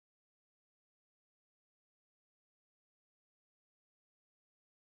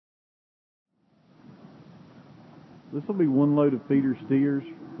This will be one load of feeder steers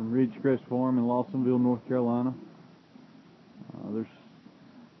from Ridgecrest Farm in Lawsonville, North Carolina. I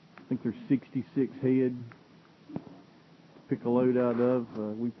think there's 66 head to pick a load out of.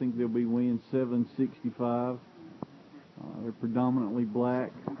 We think they'll be weighing 765. They're predominantly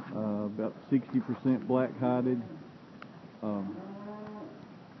black, about 60% black-hided.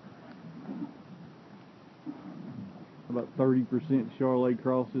 About 30% Charolais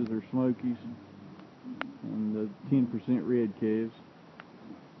crosses or Smokies, and 10% red calves.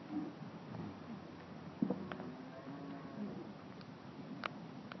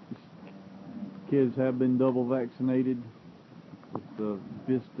 Calves have been double vaccinated with the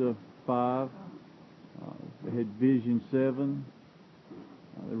Vista 5. They had Vision 7.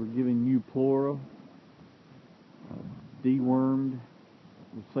 They were given Uplora, dewormed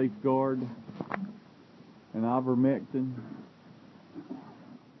with Safeguard, and ivermectin.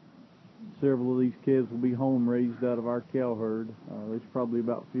 Several of these calves will be home raised out of our cow herd. There's probably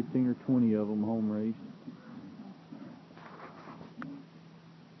about 15 or 20 of them home raised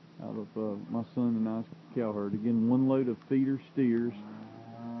out of my son and I's cow herd. Again, one load of feeder steers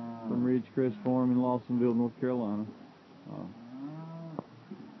from Ridgecrest Farm in Lawsonville, North Carolina.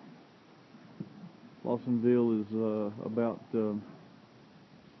 Lawsonville is about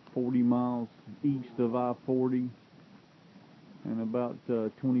 40 miles east of I-40 and about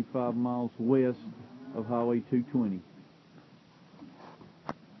 25 miles west of Highway 220.